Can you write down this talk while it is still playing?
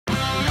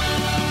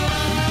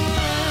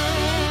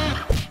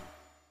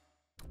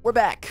we're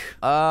back.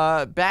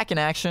 Back in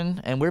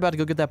action, and we're about to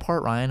go get that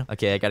part, Ryan.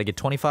 Okay, I gotta get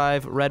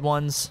 25 red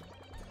ones.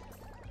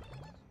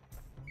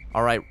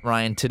 All right,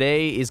 Ryan,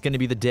 today is gonna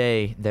be the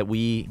day that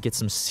we get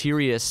some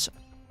serious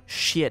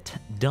shit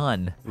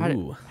done.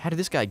 How did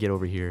this guy get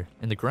over here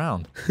in the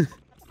ground?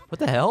 What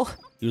the hell?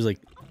 He was like,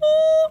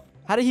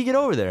 how did he get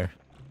over there?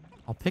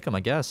 I'll pick him, I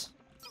guess.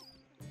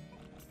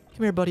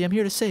 Come here, buddy. I'm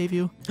here to save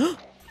you.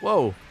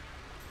 Whoa.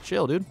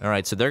 Chill, dude. All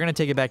right, so they're going to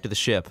take it back to the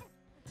ship.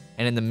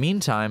 And in the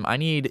meantime, I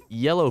need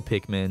yellow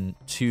Pikmin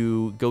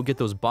to go get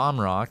those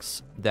bomb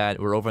rocks that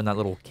were over in that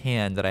little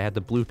can that I had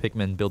the blue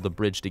Pikmin build the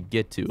bridge to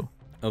get to.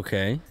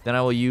 okay. Then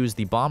I will use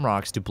the bomb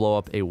rocks to blow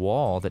up a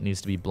wall that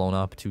needs to be blown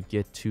up to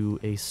get to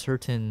a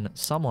certain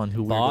someone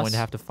who we're going to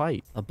have to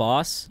fight. A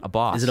boss? A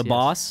boss. Is it a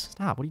boss?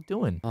 Stop. What are you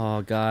doing?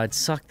 Oh, God.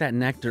 Suck that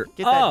nectar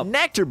Get up. that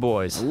nectar,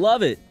 boys. I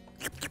love it.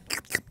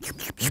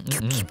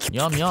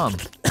 Yum, yum.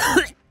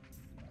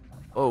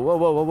 Oh, whoa,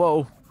 whoa, whoa,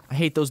 whoa. I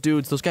hate those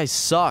dudes. Those guys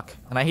suck.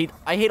 And I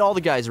hate all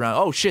the guys around.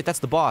 Oh, shit. That's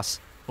the boss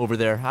over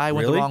there. I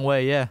went the wrong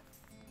way. Yeah.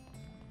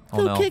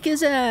 Oh, no. Kick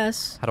his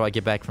ass. How do I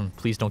get back from...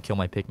 Please don't kill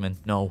my Pikmin.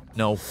 No,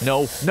 no,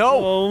 no,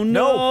 no. Oh,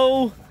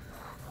 no.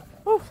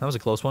 Whew, that was a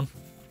close one.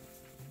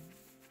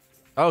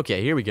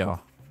 Okay, here we go.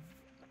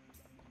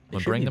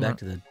 Bring them back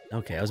to the...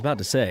 Okay, I was about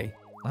to say.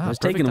 I was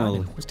taking them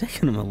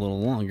a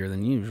little longer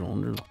than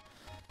usual.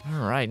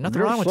 All right,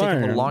 nothing wrong with taking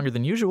a little longer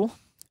than usual.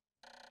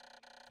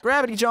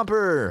 Gravity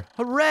jumper!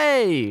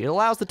 Hooray! It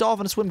allows the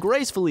dolphin to swim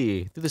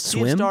gracefully through the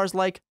sea of stars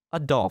like a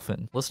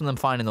dolphin. Listen to them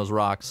finding those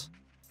rocks.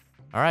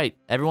 All right,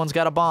 everyone's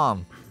got a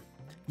bomb.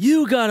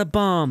 You got a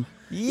bomb.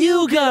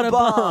 You got a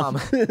bomb.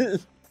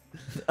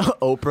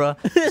 Oprah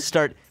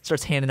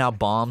starts handing out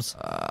bombs.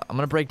 I'm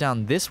gonna break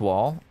down this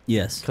wall.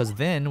 Yes. Because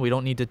then we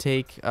don't need to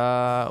take.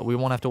 We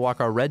won't have to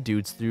walk our red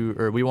dudes through,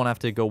 or we won't have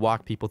to go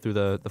walk people through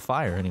the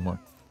fire anymore.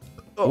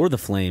 Or the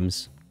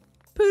flames.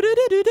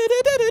 I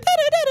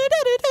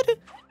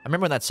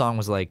remember when that song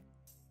was like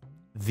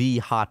the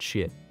hot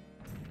shit.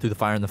 Through the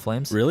fire and the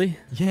flames. Really?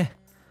 Yeah.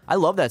 I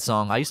love that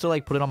song. I used to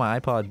like put it on my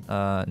iPod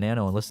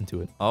Nano and listen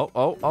to it. Oh.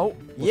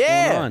 What's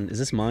going on? Is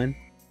this mine?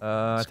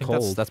 I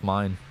think that's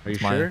mine. Are you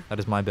sure? That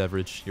is my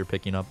beverage you're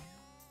picking up.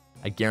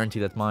 I guarantee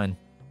that's mine.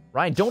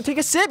 Ryan, don't take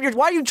a sip.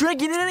 Why are you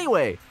drinking it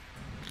anyway?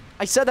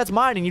 I said that's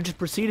mine and you just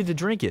proceeded to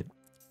drink it.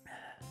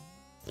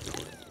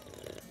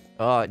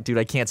 Dude,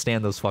 I can't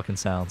stand those fucking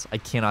sounds. I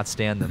cannot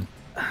stand them.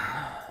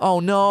 Oh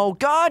no,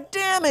 god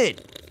damn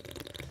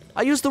it!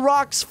 I used the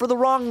rocks for the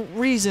wrong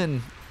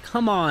reason.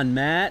 Come on,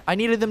 Matt. I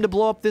needed them to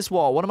blow up this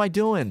wall. What am I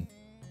doing?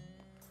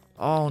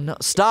 Oh no,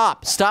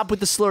 stop! Stop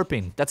with the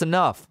slurping. That's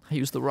enough. I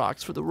used the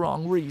rocks for the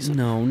wrong reason.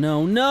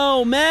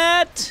 No,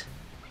 Matt!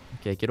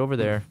 Okay, get over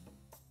there.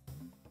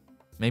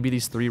 Maybe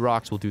these 3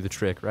 rocks will do the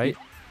trick, right?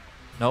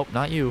 Nope,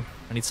 not you.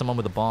 I need someone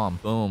with a bomb.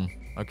 Boom.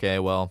 Okay,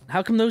 well.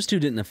 How come those 2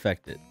 didn't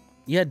affect it?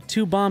 You had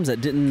 2 bombs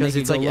that didn't make it go because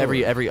it's like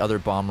lower. every other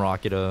bomb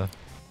rock,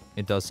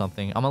 it does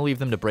something. I'm gonna leave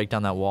them to break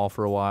down that wall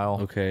for a while.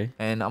 Okay.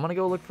 And I'm gonna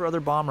go look for other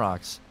bomb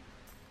rocks.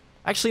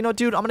 Actually, no,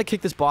 dude, I'm gonna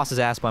kick this boss's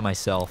ass by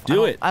myself.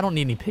 Do it. I don't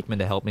need any Pikmin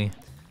to help me.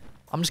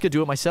 I'm just gonna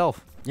do it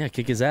myself. Yeah,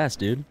 kick his ass,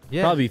 dude.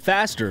 Yeah. Probably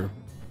faster.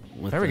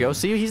 There we go.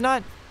 See, he's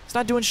not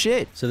doing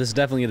shit. So this is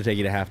definitely gonna take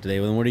you to half today.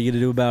 Well, then what are you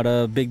gonna do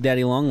about Big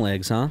Daddy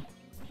Longlegs, huh?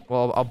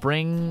 Well, I'll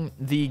bring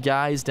the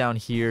guys down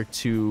here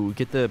to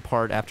get the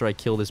part after I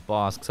kill this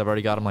boss, because I've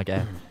already got him like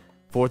a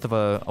fourth of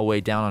a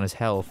way down on his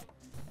health.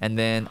 And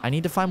then I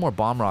need to find more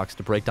bomb rocks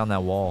to break down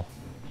that wall.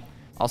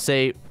 I'll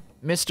say,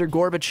 Mr.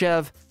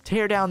 Gorbachev,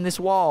 tear down this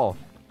wall.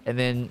 And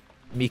then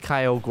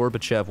Mikhail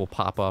Gorbachev will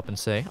pop up and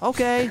say,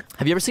 okay.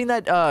 Have you ever seen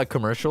that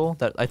commercial?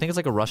 That I think it's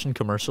like a Russian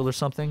commercial or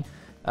something.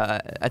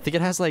 I think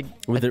it has like...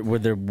 Where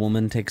their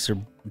woman takes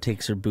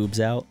her boobs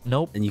out?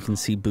 Nope. And you can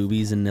see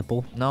boobies and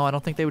nipple? No, I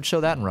don't think they would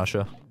show that in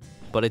Russia.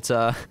 But it's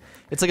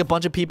like a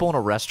bunch of people in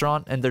a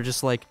restaurant, and they're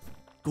just like,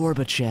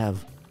 Gorbachev.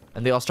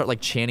 And they all start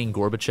like chanting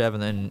Gorbachev,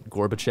 and then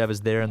Gorbachev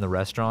is there in the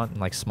restaurant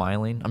and like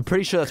smiling. I'm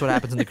pretty sure that's what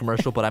happens in the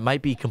commercial, but I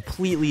might be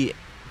completely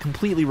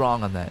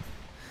wrong on that.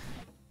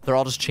 They're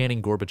all just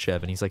chanting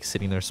Gorbachev, and he's like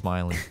sitting there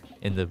smiling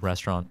in the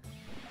restaurant.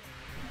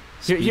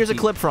 Here's a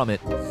clip from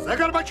it. I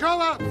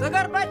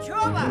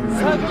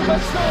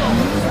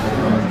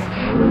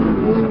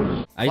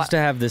used to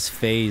have this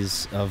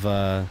phase of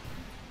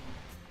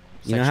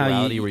you know how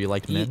where you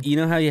liked men? You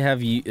know how you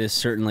have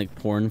certain like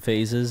porn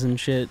phases and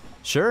shit?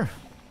 Sure.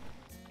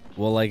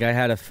 Well, like I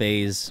had a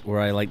phase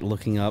where I liked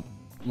looking up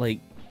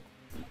like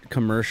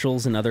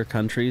commercials in other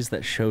countries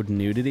that showed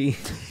nudity.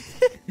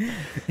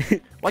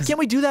 Why can't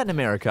we do that in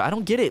America? I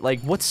don't get it. Like,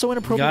 what's so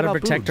inappropriate about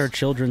boobs? We gotta protect our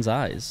children's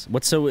eyes.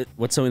 What's so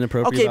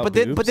inappropriate okay, about boobs?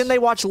 Okay, but then they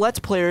watch Let's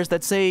Players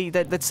that say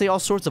all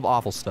sorts of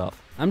awful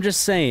stuff. I'm just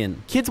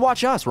saying. Kids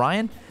watch us,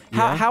 Ryan.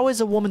 Yeah? How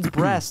is a woman's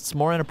breasts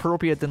more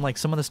inappropriate than like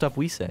some of the stuff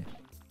we say?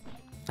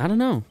 I don't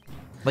know.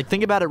 Like,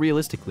 think about it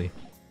realistically.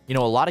 You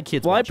know, a lot of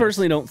kids. Well, watch I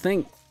personally don't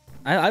think.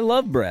 I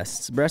love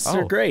breasts. Breasts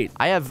are great.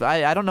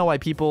 I don't know why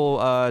people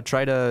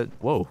try to.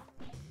 Whoa.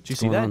 Did you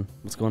see that?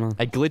 What's going on?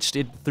 I glitched.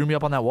 It threw me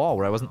up on that wall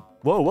where I wasn't.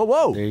 Whoa, whoa,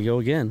 whoa. There you go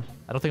again.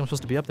 I don't think I'm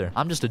supposed to be up there.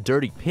 I'm just a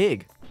dirty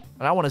pig.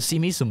 And I want to see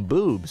me some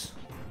boobs.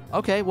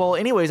 Okay, well,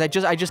 anyways, I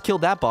just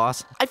killed that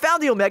boss. I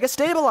found the Omega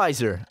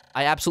Stabilizer.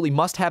 I absolutely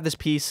must have this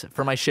piece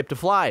for my ship to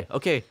fly.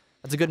 Okay,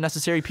 that's a good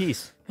necessary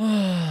piece.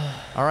 All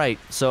right,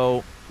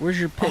 so where's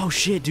your pick? Oh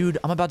shit, dude,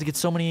 I'm about to get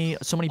so many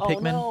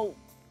Pikmin. No.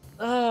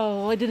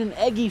 Oh, I did an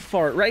eggy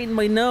fart right in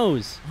my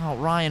nose. Oh,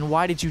 Ryan,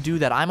 why did you do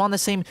that? I'm on the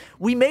same.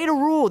 We made a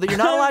rule that you're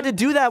not allowed to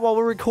do that while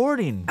we're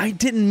recording. I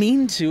didn't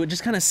mean to. It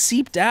just kind of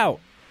seeped out.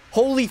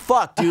 Holy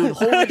fuck, dude.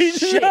 Holy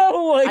shit.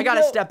 I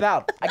gotta step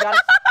out. I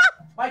gotta.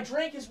 My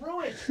drink is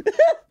ruined.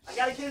 I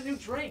gotta get a new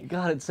drink.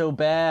 God, it's so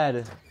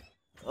bad.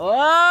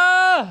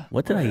 Ah!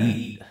 What did I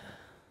eat?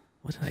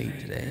 What did I eat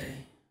today?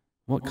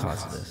 What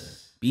caused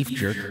this? Beef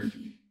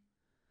jerky.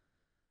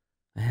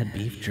 I had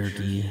beef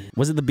jerky.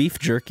 Was it the beef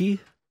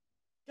jerky?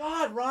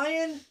 God,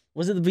 Ryan.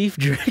 Was it the beef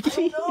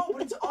jerky? No,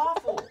 but it's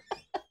awful.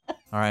 All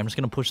right, I'm just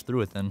gonna push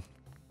through it then.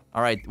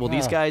 All right, well,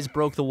 these guys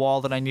broke the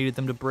wall that I needed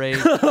them to break.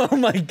 Oh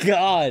my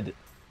god.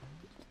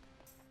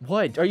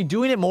 What? Are you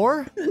doing it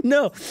more?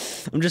 No,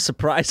 I'm just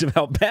surprised of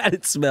how bad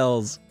it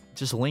smells.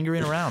 Just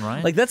lingering around,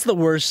 right? Like, that's the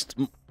worst,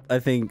 I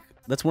think,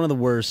 that's one of the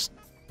worst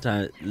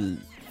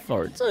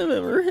farts I've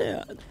ever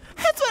had.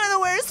 That's one of the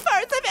worst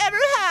farts I've ever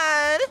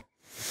had.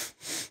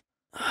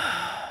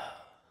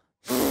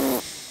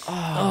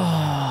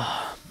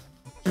 Oh.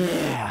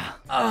 Yeah.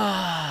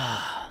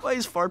 Why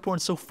is fart porn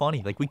so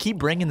funny? Like, we keep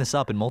bringing this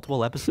up in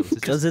multiple episodes.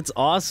 Because it's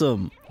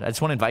awesome. I just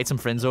want to invite some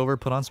friends over,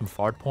 put on some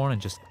fart porn,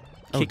 and just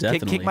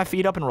definitely. kick my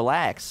feet up and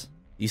relax.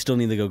 You still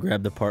need to go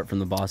grab the part from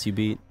the boss you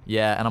beat?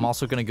 Yeah, and I'm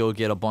also gonna go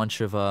get a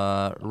bunch of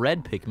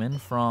red Pikmin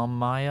from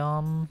my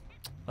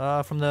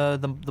from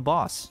the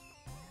boss.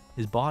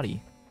 His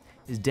body.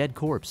 His dead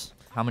corpse.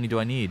 How many do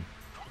I need?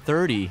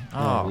 30.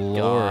 Oh Lord.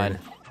 God.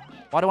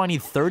 Why do I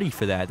need 30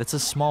 for that? That's a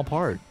small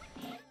part.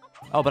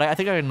 Oh, but I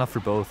think I got enough for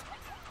both.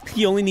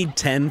 You only need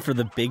 10 for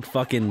the big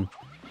fucking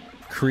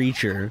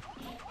creature.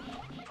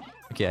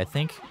 Okay, I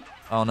think.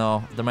 Oh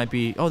no, there might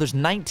be. Oh, there's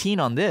 19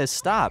 on this.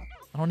 Stop.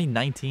 I don't need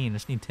 19. I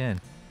just need 10.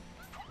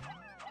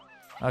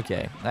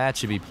 Okay, that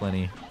should be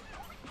plenty.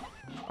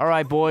 All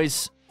right,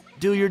 boys,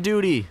 do your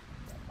duty.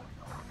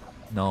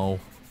 No.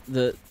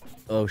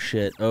 Oh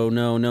shit. Oh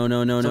no. It's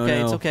okay.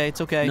 No. It's okay.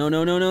 It's okay. No.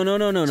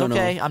 It's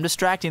okay. I'm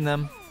distracting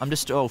them.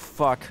 Oh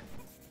fuck.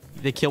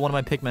 They kill one of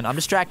my Pikmin. I'm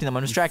distracting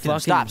them.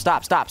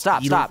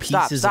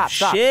 Stop.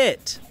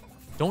 Shit.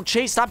 Don't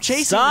chase. Stop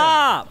chasing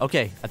Stop. them.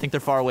 Okay, I think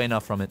they're far away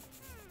enough from it.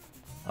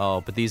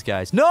 Oh, but these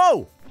guys.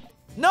 No!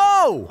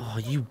 No! Oh,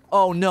 you.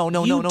 Oh, no.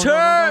 You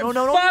turd!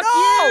 Fuck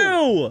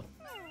you!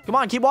 Come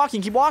on, keep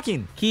walking.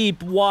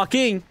 Keep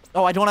walking.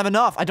 Oh, I don't have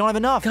enough.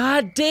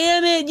 God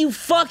damn it, you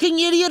fucking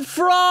idiot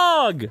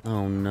frog!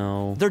 Oh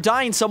no. They're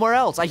dying somewhere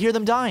else. I hear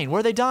them dying.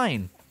 Where are they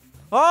dying?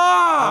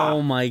 Ah!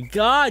 Oh my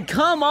god,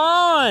 come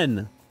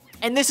on!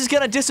 And this is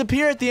gonna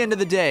disappear at the end of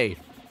the day.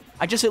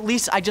 I just at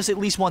least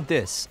want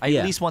this. I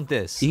at least want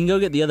this. You can go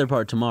get the other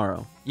part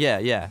tomorrow.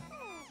 Yeah.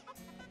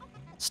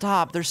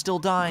 Stop, they're still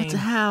dying. But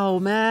how,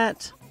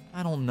 Matt?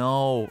 I don't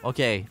know.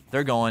 Okay,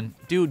 they're going.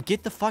 Dude,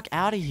 get the fuck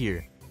out of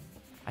here.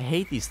 I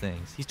hate these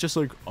things. He's just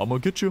like, I'm gonna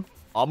get you.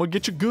 I'm gonna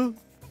get you good.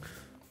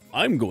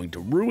 I'm going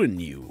to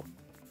ruin you.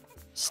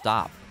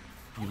 Stop.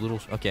 You little...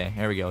 Okay,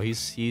 there we go.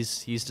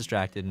 He's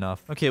distracted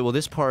enough. Okay, well,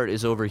 this part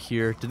is over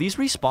here. Do these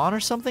respawn or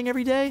something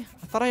every day?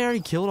 I thought I already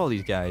killed all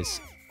these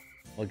guys.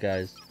 What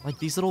guys? Like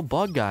these little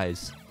bug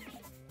guys.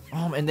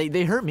 Oh, and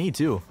they hurt me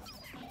too.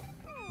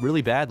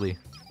 Really badly.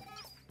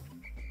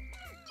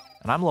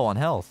 And I'm low on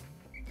health.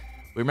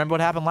 Remember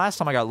what happened last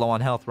time I got low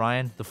on health,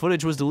 Ryan? The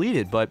footage was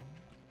deleted, but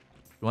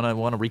you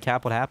wanna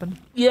recap what happened?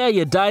 Yeah,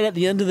 you died at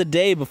the end of the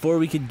day before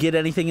we could get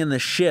anything in the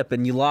ship,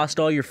 and you lost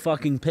all your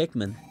fucking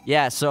Pikmin.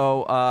 Yeah,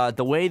 so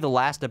the way the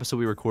last episode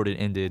we recorded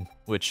ended,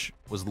 which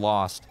was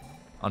lost,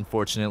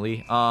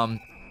 unfortunately,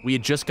 we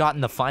had just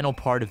gotten the final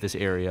part of this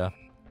area,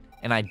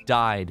 and I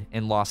died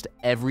and lost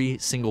every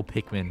single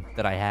Pikmin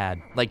that I had.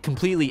 Like,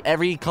 completely,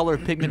 every color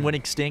of Pikmin went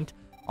extinct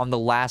on the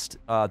last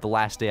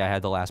day I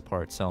had the last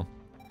part, so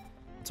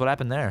that's what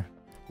happened there.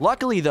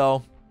 Luckily,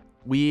 though,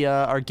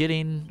 we're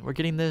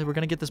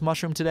gonna get this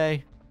mushroom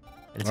today.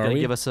 And it's gonna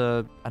give us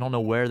I don't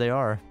know where they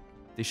are.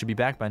 They should be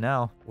back by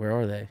now. Where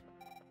are they?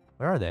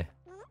 Where are they?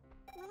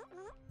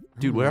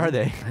 Dude, where are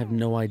they? I have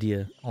no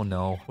idea. Oh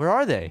no. Where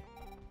are they?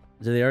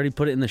 Did they already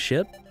put it in the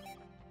ship?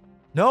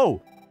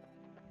 No.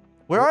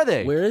 Where are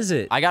they? Where is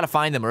it? I gotta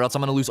find them or else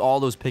I'm gonna lose all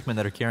those Pikmin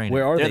that are carrying it.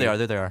 Where are they?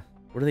 There they are.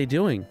 What are they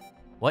doing?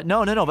 What?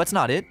 No, that's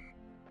not it.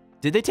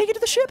 Did they take it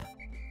to the ship?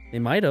 They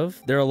might have.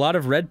 There are a lot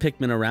of red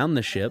Pikmin around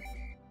the ship.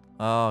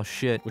 Oh,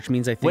 shit. Which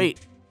means I think... Wait.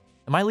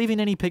 Am I leaving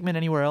any Pikmin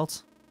anywhere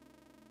else?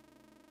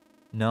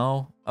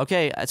 No.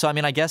 Okay, so I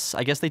mean, I guess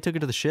they took it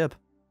to the ship.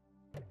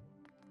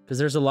 Because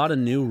there's a lot of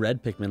new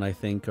red Pikmin, I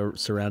think,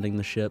 surrounding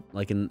the ship,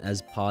 like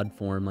as pod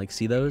form. Like,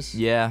 see those?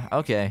 Yeah,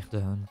 okay.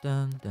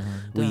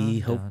 We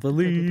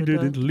hopefully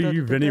didn't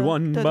leave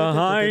anyone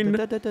behind.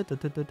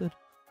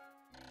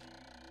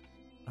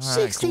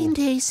 16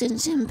 days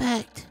since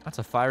impact. That's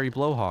a fiery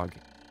blowhog.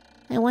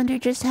 I wonder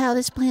just how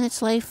this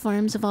planet's life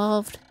forms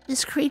evolved.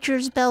 This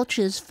creature's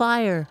belches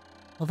fire,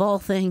 of all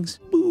things.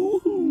 Boo.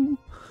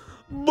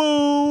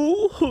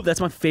 Boo! That's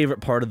my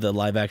favorite part of the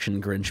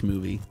live-action Grinch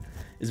movie,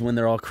 is when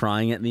they're all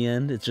crying at the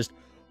end. It's just,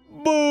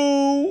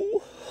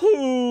 boo!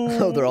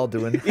 Oh, they're all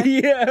doing that?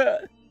 Yeah.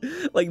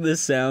 Like the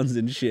sounds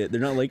and shit.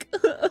 They're not like,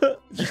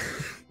 just,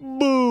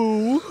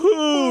 boo!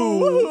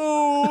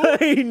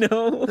 I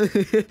know.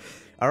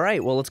 All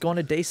right, well, let's go on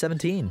to day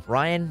 17.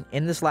 Ryan,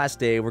 in this last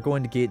day, we're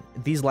going to get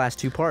these last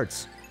 2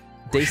 parts.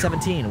 Day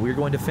 17, we're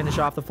going to finish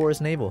off the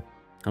Forest Navel.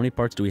 How many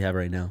parts do we have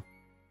right now?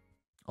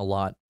 A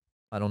lot.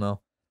 I don't know.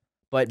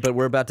 But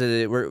we're about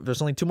to,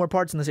 there's only 2 more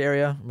parts in this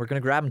area. We're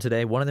going to grab them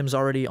today. One of them is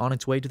already on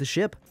its way to the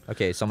ship.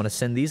 Okay, so I'm going to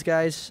send these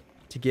guys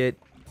to get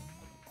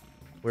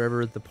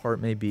wherever the part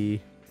may be.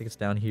 I think it's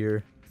down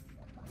here.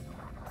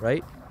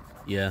 Right?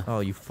 Yeah. Oh,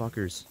 you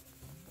fuckers.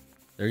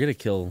 They're gonna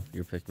kill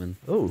your Pikmin.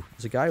 Oh,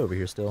 there's a guy over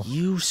here still.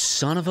 You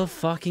son of a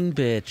fucking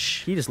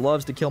bitch. He just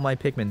loves to kill my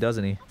Pikmin,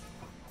 doesn't he?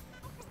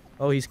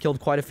 Oh, he's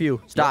killed quite a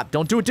few. Stop!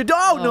 Don't do it to—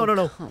 Oh, no, no,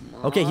 no.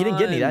 Okay, he didn't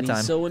get me that time.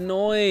 He's so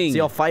annoying. See,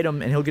 I'll fight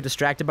him, and he'll get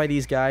distracted by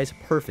these guys.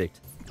 Perfect.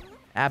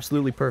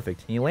 Absolutely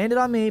perfect. He landed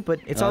on me, but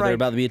it's all right. They're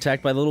about to be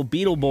attacked by the little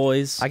beetle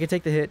boys. I can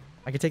take the hit.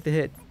 I can take the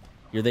hit.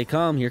 Here they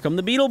come. Here come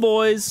the beetle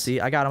boys. See,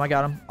 I got him. I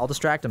got him. I'll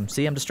distract him.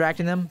 See, I'm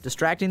distracting them.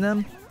 Distracting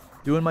them.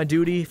 Doing my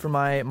duty for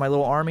my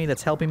little army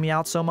that's helping me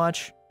out so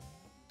much.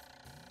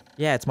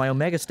 Yeah, it's my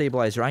Omega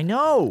stabilizer. I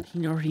know.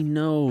 He already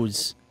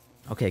knows.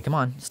 Okay, come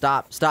on.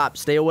 Stop. Stop.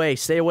 Stay away.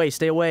 Stay away.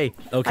 Stay away.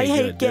 Okay, I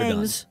hate good. They're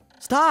gangs.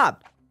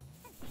 Stop.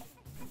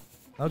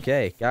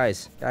 Okay,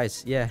 guys.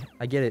 Guys, yeah,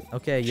 I get it.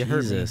 Okay, you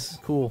hurt me.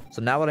 Cool.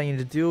 So now what I need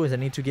to do is I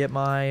need to get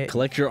my...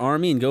 Collect your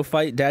army and go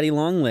fight Daddy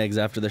Longlegs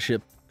after the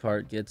ship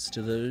part gets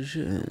to the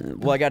ship.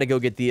 Well, I gotta go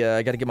get the,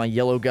 I gotta get my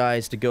yellow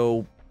guys to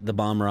go... The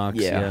bomb rocks,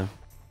 yeah.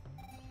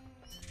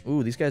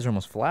 Ooh, these guys are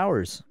almost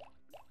flowers.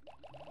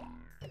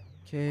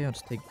 Okay, I'll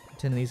just take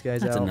 10 of these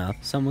guys out. That's enough.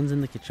 Someone's in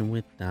the kitchen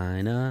with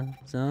Dinah.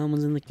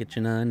 Someone's in the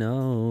kitchen, I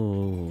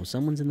know.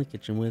 Someone's in the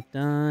kitchen with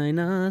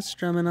Dinah,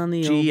 strumming on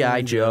the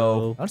G.I.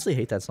 Joe. I honestly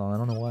hate that song. I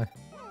don't know why.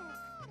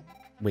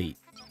 Wait.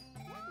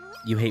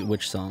 You hate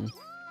which song?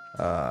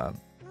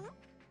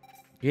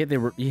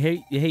 You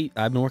hate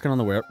I've been working on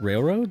the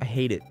railroad? I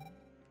hate it.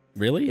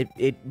 Really?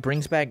 It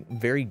brings back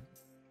very...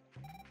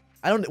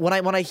 I don't...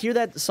 When I hear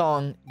that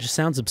song... It just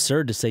sounds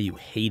absurd to say you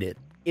hate it.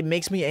 It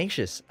makes me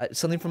anxious.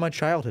 Something from my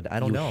childhood. I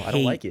don't know. I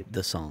don't like it.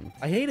 The song.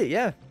 I hate it,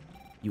 yeah.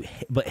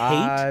 But hate?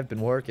 I've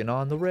been working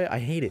on the rail. I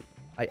hate it.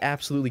 I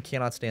absolutely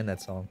cannot stand that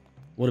song.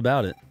 What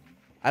about it?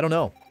 I don't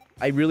know.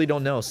 I really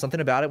don't know. Something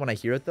about it when I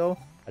hear it, though,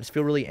 I just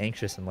feel really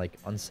anxious and, like,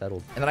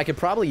 unsettled. And then I could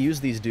probably use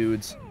these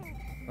dudes.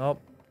 Oh.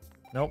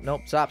 Nope,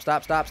 nope. Stop,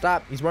 stop, stop,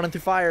 stop. He's running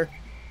through fire.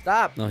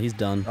 Stop. No, he's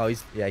done. Oh,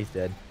 he's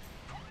dead.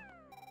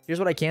 Here's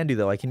what I can do,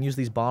 though. I can use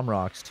these bomb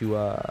rocks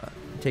to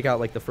take out,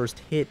 like, the first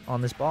hit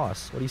on this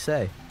boss. What do you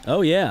say?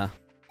 Oh, yeah.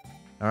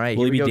 All right,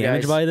 Will here he we be go,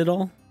 damaged guys. by it at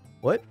all?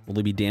 What? Will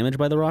he be damaged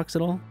by the rocks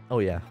at all? Oh,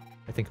 yeah.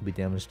 I think he'll be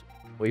damaged.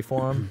 Wait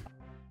for him.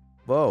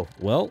 Whoa.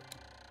 Well.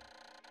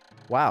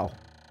 Wow.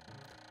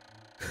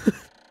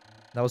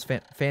 That was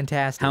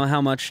fantastic.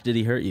 How much did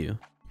he hurt you?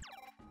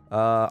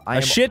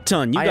 A shit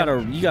ton.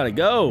 You gotta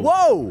go.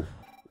 Whoa!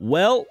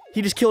 Well,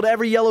 he just killed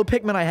every yellow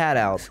Pikmin I had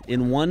out.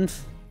 In one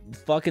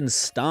fucking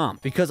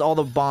stomp. Because all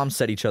the bombs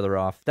set each other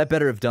off. That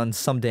better have done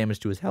some damage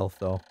to his health,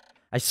 though.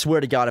 I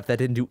swear to God, if that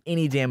didn't do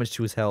any damage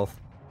to his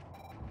health.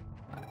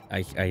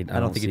 I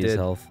don't think it did. His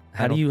health.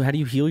 How do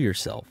you heal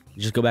yourself?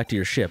 You just go back to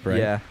your ship, right?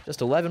 Yeah.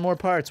 Just 11 more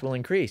parts will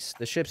increase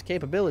the ship's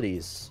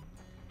capabilities.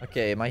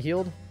 Okay, am I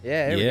healed?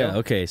 Yeah, there we go. Yeah,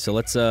 okay, so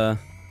let's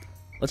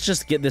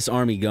just get this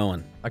army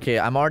going. Okay,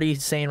 I'm already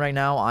saying right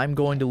now, I'm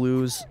going to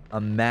lose a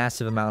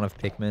massive amount of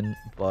Pikmin,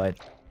 but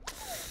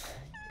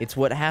it's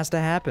what has to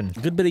happen. A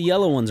good bit of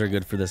yellow ones are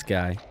good for this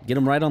guy. Get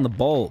him right on the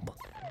bulb.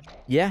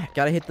 Yeah,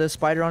 gotta hit the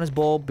spider on his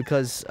bulb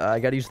because I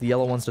gotta use the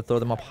yellow ones to throw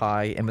them up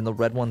high, and then the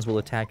red ones will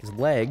attack his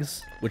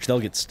legs. Which they'll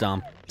get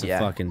stomped to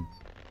fucking...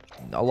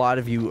 A lot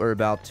of you are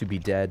about to be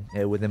dead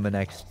within the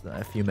next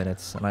few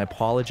minutes, and I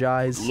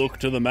apologize. Look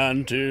to the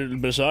man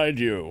beside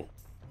you.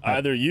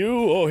 Either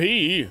you or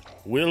he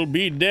will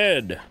be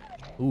dead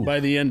by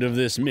the end of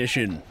this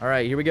mission. All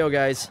right, here we go,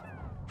 guys.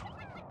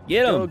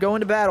 Get him. Go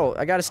into battle.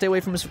 I gotta stay away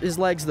from his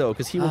legs, though,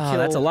 because he will kill...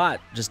 That's a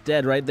lot. Just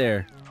dead right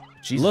there.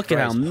 Jesus Look Christ.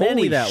 at how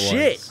many Holy that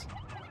shit. was.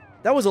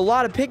 That was a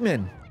lot of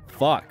Pikmin.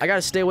 Fuck. I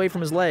gotta stay away from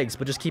his legs,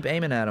 but just keep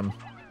aiming at him.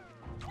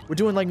 We're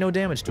doing, like, no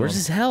damage to him. Where's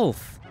his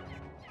health?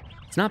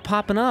 It's not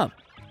popping up.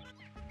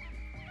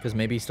 Because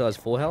maybe he still has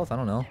full health? I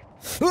don't know.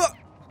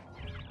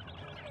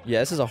 Yeah,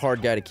 this is a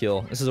hard guy to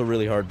kill. This is a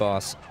really hard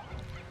boss.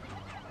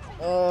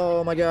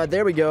 Oh my god,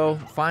 there we go.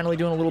 Finally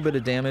doing a little bit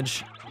of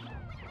damage.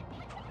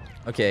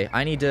 Okay,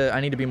 I need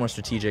to be more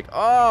strategic.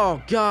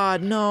 Oh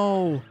god,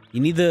 no.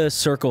 You need to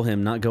circle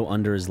him, not go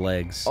under his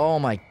legs. Oh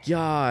my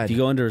god. If you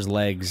go under his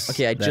legs,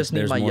 okay, I just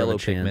need my yellow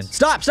Pikmin.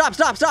 Stop! Stop!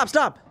 Stop! Stop!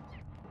 Stop!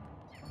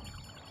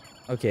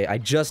 Okay, I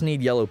just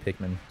need yellow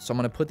Pikmin. So I'm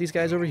gonna put these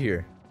guys over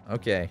here.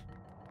 Okay.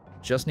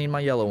 Just need my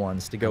yellow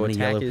ones to go attack his...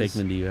 How many yellow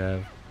Pikmin do you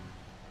have?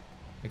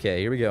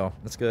 Okay, here we go.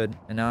 That's good.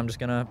 And now I'm just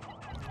gonna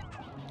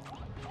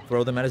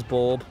Throw them at his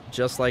bulb,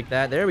 just like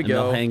that. There we And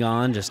go. they'll hang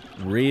on, just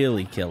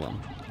really kill him.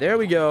 There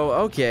we go.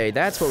 Okay,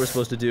 that's what we're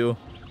supposed to do.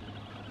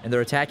 And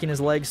they're attacking his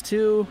legs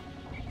too.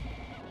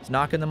 He's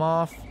knocking them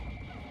off.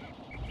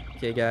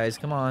 Okay, guys,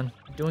 come on.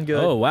 Doing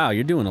good. Oh, wow,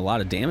 you're doing a lot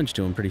of damage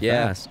to him pretty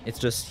fast. It's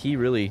just he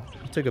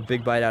took a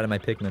big bite out of my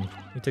Pikmin.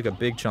 He took a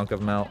big chunk of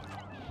them out.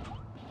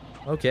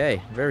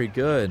 Okay, very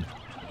good.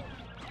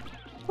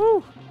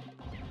 Woo.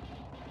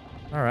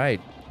 All right.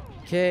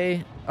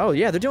 Okay. Oh,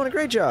 yeah, they're doing a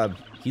great job.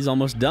 He's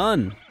almost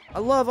done. I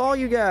love all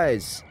you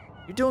guys.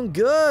 You're doing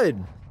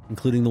good.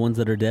 Including the ones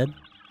that are dead?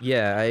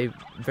 Yeah,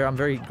 I'm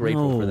very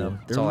grateful for them.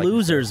 That's They're all I can say.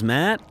 losers,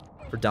 Matt.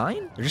 For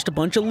dying? They're just a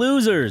bunch of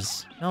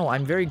losers. No,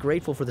 I'm very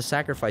grateful for the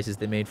sacrifices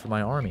they made for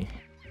my army.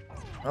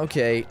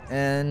 Okay,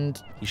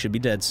 and He should be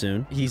dead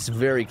soon. he's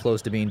very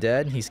close to being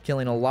dead. He's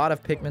killing a lot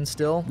of Pikmin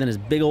still. Then his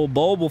big old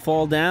bulb will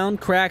fall down,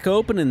 crack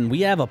open, and we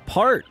have a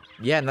part.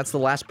 Yeah, and that's the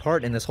last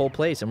part in this whole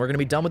place, and we're gonna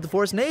be done with the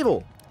Forest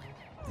Navel.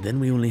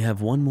 Then we only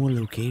have one more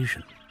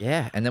location.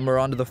 Yeah, and then we're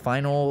on to the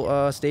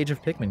final stage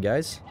of Pikmin,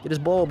 guys. Get his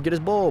bulb, get his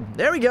bulb.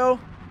 There we go!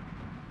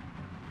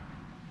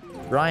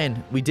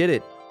 Ryan, we did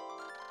it.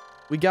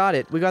 We got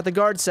it. We got the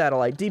guard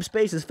satellite. Deep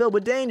space is filled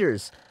with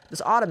dangers.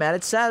 This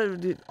automated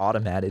satellite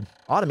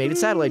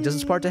does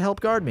its part to help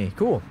guard me.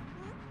 Cool.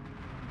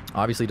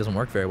 Obviously, it doesn't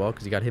work very well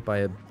because he got hit by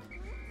an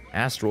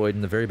asteroid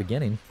in the very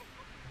beginning.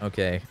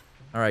 Okay.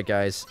 All right,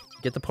 guys.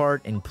 Get the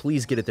part and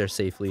please get it there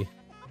safely.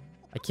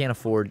 I can't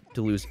afford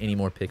to lose any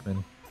more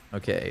Pikmin.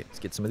 Okay, let's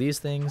get some of these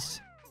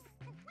things.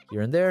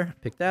 Here and there.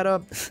 Pick that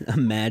up.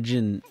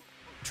 Imagine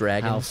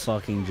Dragons. how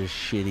fucking just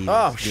shitty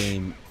Oh, this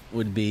game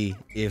would be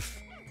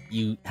if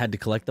you had to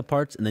collect the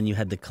parts and then you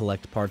had to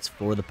collect parts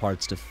for the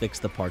parts to fix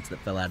the parts that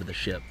fell out of the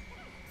ship.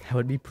 That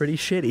would be pretty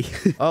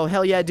shitty. Oh,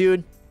 hell yeah,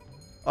 dude.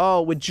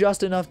 Oh, with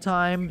just enough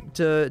time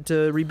to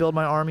rebuild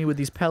my army with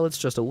these pellets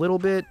just a little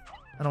bit.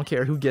 I don't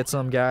care who gets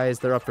them, guys.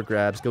 They're up for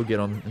grabs. Go get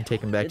them and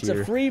take them back It's to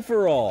your... a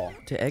free-for-all.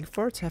 Do egg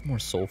farts have more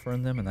sulfur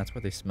in them and that's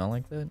why they smell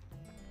like that?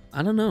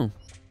 I don't know.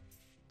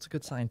 It's a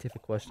good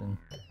scientific question.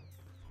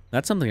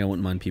 That's something I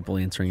wouldn't mind people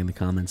answering in the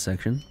comments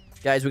section.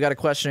 Guys, we got a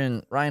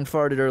question. Ryan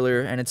farted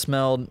earlier and it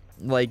smelled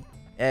like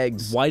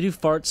eggs. Why do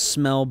farts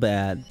smell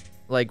bad?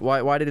 Like,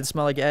 why did it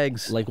smell like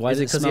eggs? Like, why Is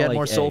did it it because he smell had like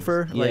more eggs?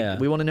 sulfur? Yeah. Like,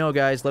 we want to know,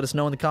 guys. Let us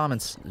know in the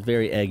comments. It's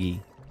very eggy.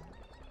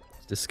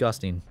 It's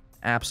disgusting.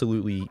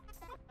 Absolutely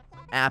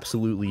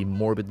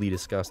morbidly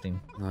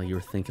disgusting. Oh, you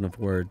were thinking of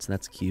words.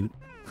 That's cute.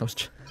 I was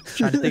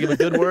trying to think of a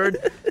good word.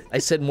 I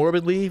said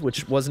morbidly,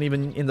 which wasn't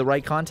even in the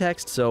right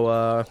context, so,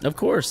 Of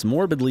course,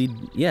 morbidly,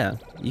 yeah.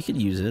 You could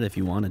use it if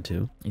you wanted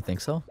to. You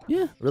think so?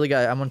 Yeah. Really,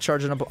 guys, I'm gonna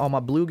charge up all my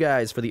blue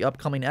guys for the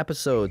upcoming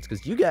episodes,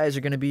 because you guys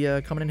are gonna be,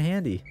 coming in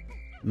handy.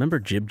 Remember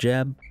Jib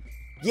Jab?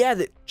 Yeah,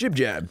 the Jib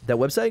Jab. That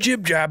website?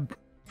 Jib Jab.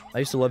 I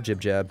used to love Jib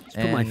Jab.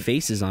 Put my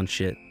faces on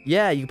shit.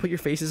 Yeah, you can put your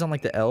faces on,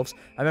 like, the elves.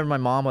 I remember my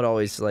mom would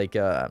always, like,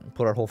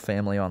 put our whole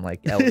family on,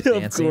 like, elves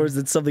dancing. Of course,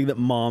 it's something that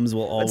moms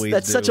will always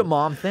That's do. such a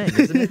mom thing,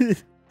 isn't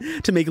it?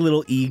 To make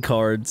little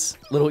e-cards.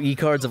 Little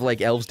e-cards of, like,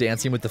 elves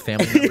dancing with the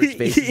family members'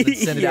 faces and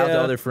send it out to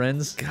Yeah. other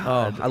friends.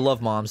 God. Oh, I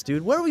love moms,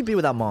 dude. Where would we be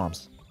without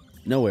moms?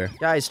 Nowhere.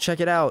 Guys,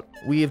 check it out.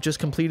 We have just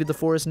completed the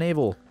Forest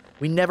Navel.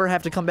 We never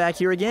have to come back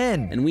here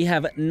again. And we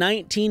have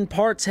 19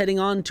 parts heading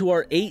on to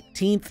our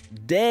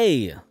 18th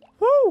day.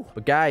 Woo!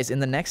 But guys, in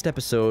the next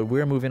episode,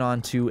 we're moving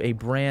on to a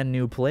brand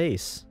new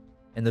place.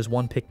 And there's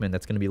one Pikmin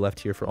that's going to be left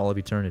here for all of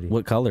eternity.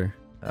 What color?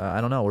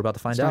 I don't know. We're about to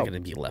find He's out. not gonna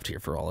be left here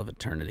for all of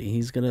eternity.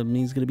 He's gonna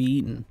be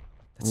eaten.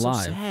 That's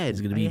alive. so sad. He's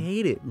gonna be I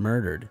hate it.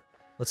 murdered.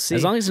 Let's see.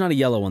 As long as it's not a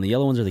yellow one. The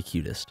yellow ones are the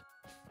cutest.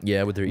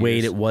 Yeah, with their ears.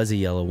 Wait, it was a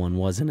yellow one,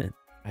 wasn't it?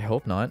 I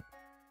hope not.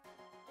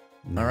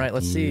 All right,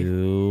 let's see.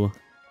 You.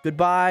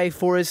 Goodbye,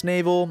 Forest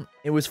Navel.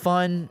 It was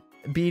fun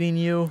beating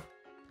you.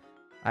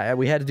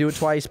 We had to do it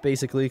twice,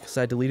 basically, because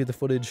I deleted the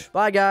footage.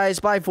 Bye, guys.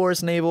 Bye,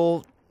 Forest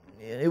Navel.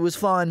 It was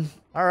fun.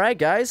 All right,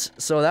 guys.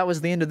 So that was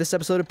the end of this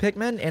episode of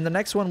Pikmin. And the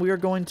next one, we are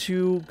going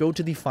to go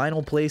to the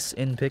final place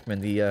in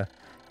Pikmin.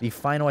 The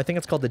final, I think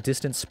it's called the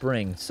Distant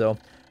Spring. So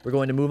we're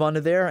going to move on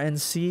to there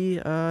and see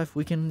if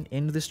we can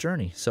end this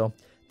journey. So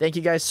thank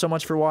you guys so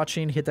much for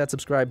watching. Hit that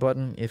subscribe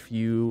button if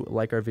you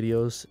like our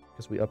videos,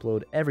 because we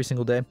upload every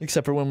single day,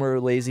 except for when we're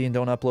lazy and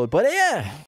don't upload. But yeah,